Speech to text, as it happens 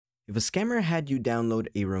If a scammer had you download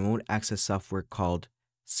a remote access software called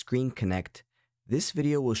ScreenConnect, this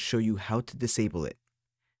video will show you how to disable it.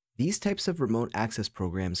 These types of remote access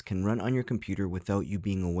programs can run on your computer without you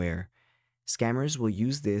being aware. Scammers will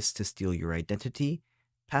use this to steal your identity,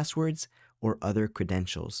 passwords, or other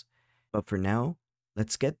credentials. But for now,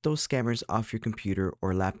 let's get those scammers off your computer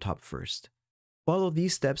or laptop first. Follow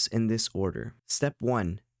these steps in this order. Step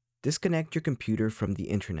 1. Disconnect your computer from the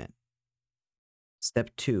internet.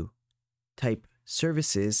 Step 2. Type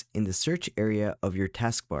services in the search area of your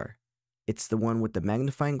taskbar. It's the one with the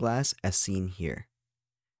magnifying glass as seen here.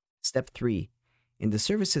 Step 3. In the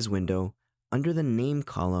services window, under the name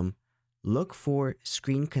column, look for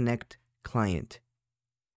ScreenConnect Client.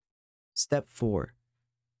 Step 4.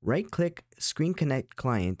 Right-click ScreenConnect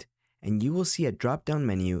Client and you will see a drop-down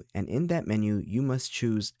menu, and in that menu you must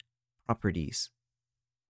choose Properties.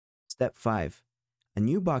 Step 5. A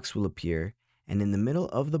new box will appear, and in the middle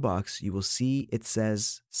of the box you will see it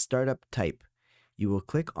says Startup Type. You will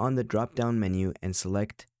click on the drop-down menu and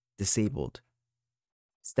select Disabled.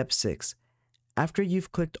 Step 6. After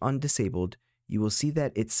you've clicked on Disabled, you will see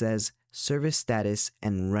that it says Service Status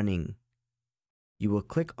and Running. You will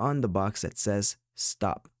click on the box that says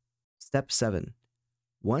Stop. Step 7.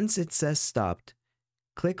 Once it says Stopped,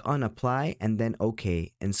 click on Apply and then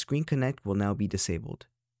OK, and ScreenConnect will now be disabled.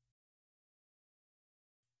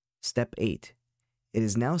 Step 8. It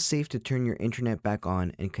is now safe to turn your internet back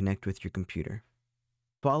on and connect with your computer.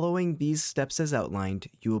 Following these steps as outlined,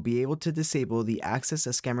 you will be able to disable the access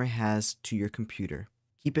a scammer has to your computer.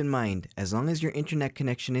 Keep in mind, as long as your internet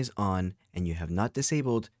connection is on and you have not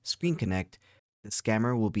disabled ScreenConnect, the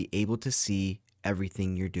scammer will be able to see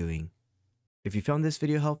everything you're doing. If you found this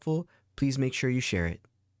video helpful, please make sure you share it.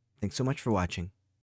 Thanks so much for watching.